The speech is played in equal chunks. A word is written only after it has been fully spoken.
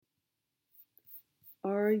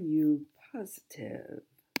Are you positive?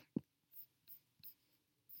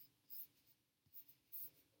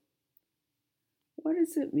 What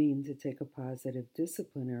does it mean to take a positive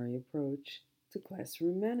disciplinary approach to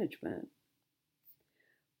classroom management?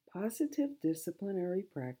 Positive disciplinary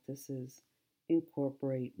practices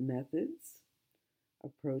incorporate methods,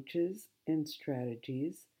 approaches, and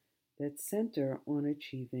strategies that center on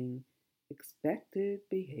achieving expected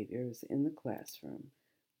behaviors in the classroom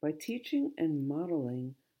by teaching and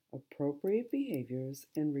modeling appropriate behaviors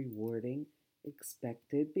and rewarding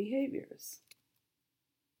expected behaviors.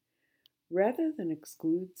 Rather than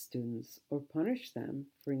exclude students or punish them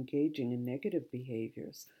for engaging in negative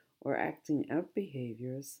behaviors or acting out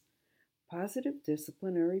behaviors, positive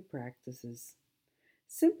disciplinary practices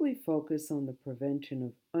simply focus on the prevention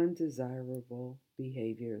of undesirable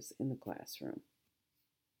behaviors in the classroom.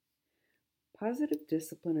 Positive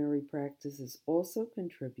disciplinary practices also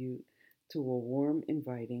contribute to a warm,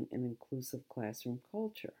 inviting, and inclusive classroom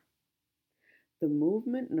culture. The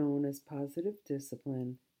movement known as positive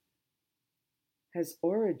discipline has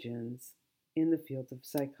origins in the field of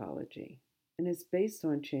psychology and is based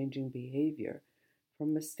on changing behavior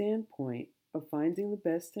from a standpoint of finding the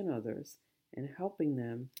best in others and helping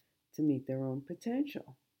them to meet their own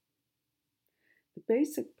potential. The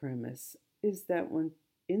basic premise is that when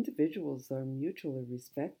individuals are mutually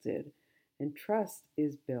respected and trust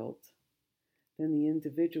is built, then the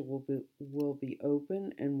individual will be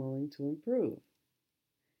open and willing to improve.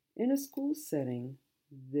 In a school setting,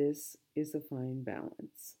 this is a fine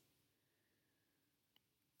balance.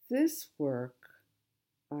 This work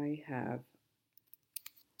I have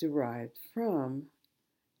derived from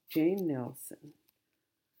Jane Nelson.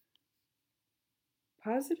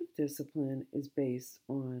 Positive discipline is based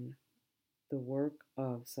on the work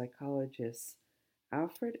of psychologists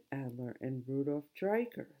Alfred Adler and Rudolf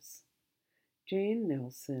Dreikurs. Jane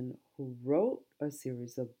Nelson, who wrote a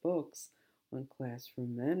series of books on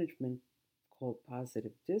classroom management called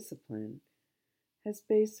Positive Discipline, has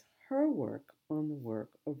based her work on the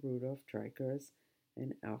work of Rudolf Dreikurs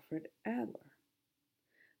and Alfred Adler.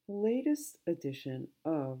 The latest edition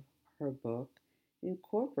of her book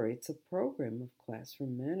incorporates a program of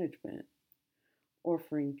classroom management,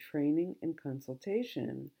 offering training and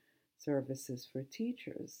consultation services for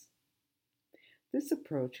teachers. This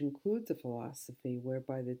approach includes a philosophy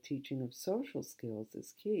whereby the teaching of social skills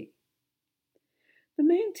is key. The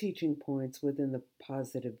main teaching points within the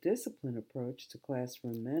positive discipline approach to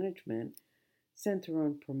classroom management center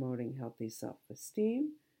on promoting healthy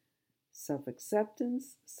self-esteem,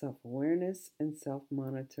 self-acceptance, self-awareness, and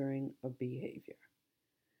self-monitoring of behavior.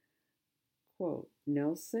 Quote,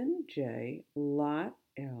 Nelson J., Lott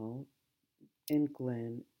L., and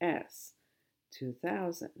Glenn S.,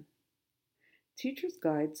 2000. Teachers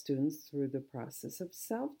guide students through the process of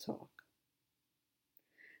self-talk.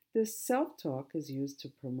 This self-talk is used to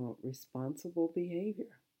promote responsible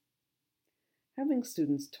behavior. Having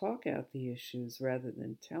students talk out the issues rather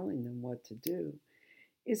than telling them what to do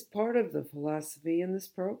is part of the philosophy in this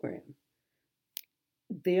program.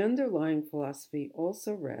 The underlying philosophy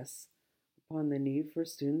also rests upon the need for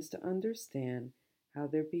students to understand how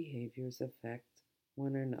their behaviors affect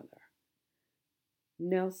one another.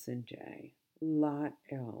 Nelson J., Lott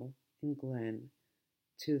L., and Glenn,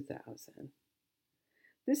 2000.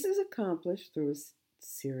 This is accomplished through a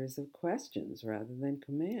series of questions rather than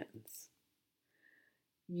commands.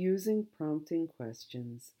 Using prompting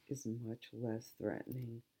questions is much less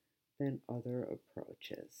threatening than other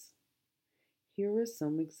approaches. Here are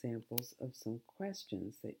some examples of some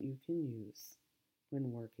questions that you can use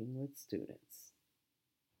when working with students.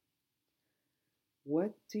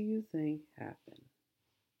 What do you think happened?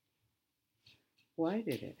 Why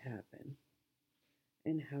did it happen?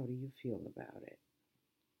 And how do you feel about it?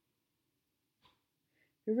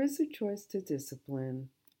 There is a choice to discipline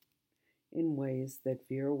in ways that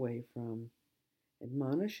veer away from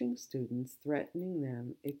admonishing students, threatening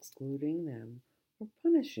them, excluding them, or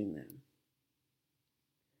punishing them.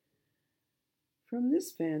 From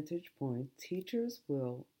this vantage point, teachers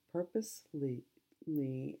will purposely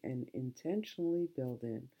and intentionally build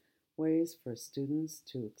in ways for students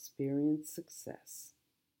to experience success.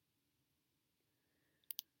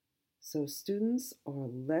 So students are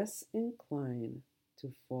less inclined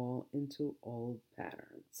to fall into old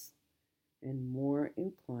patterns and more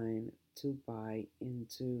inclined to buy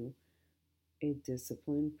into a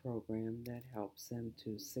discipline program that helps them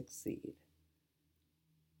to succeed.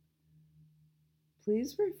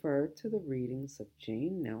 Please refer to the readings of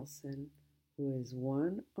Jane Nelson, who is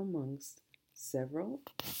one amongst several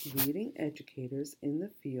leading educators in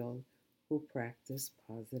the field who practice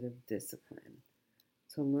positive discipline.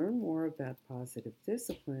 To learn more about positive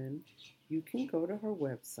discipline, you can go to her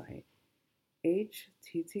website,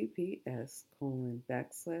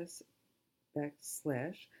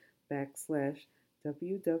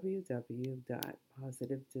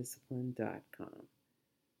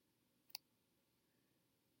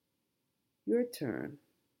 Your turn.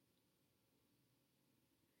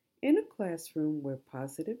 In a classroom where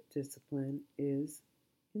positive discipline is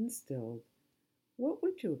instilled, what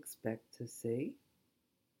would you expect to see?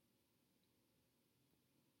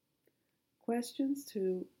 Questions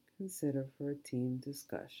to consider for a team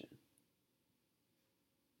discussion.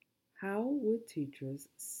 How would teachers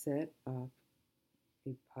set up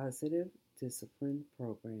a positive discipline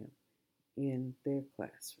program in their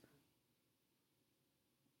classroom?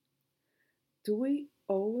 Do we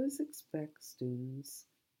always expect students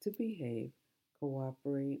to behave,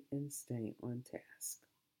 cooperate, and stay on task?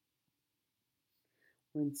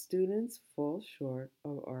 When students fall short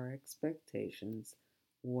of our expectations,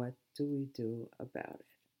 what do we do about it?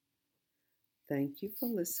 Thank you for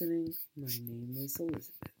listening. My name is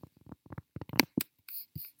Elizabeth.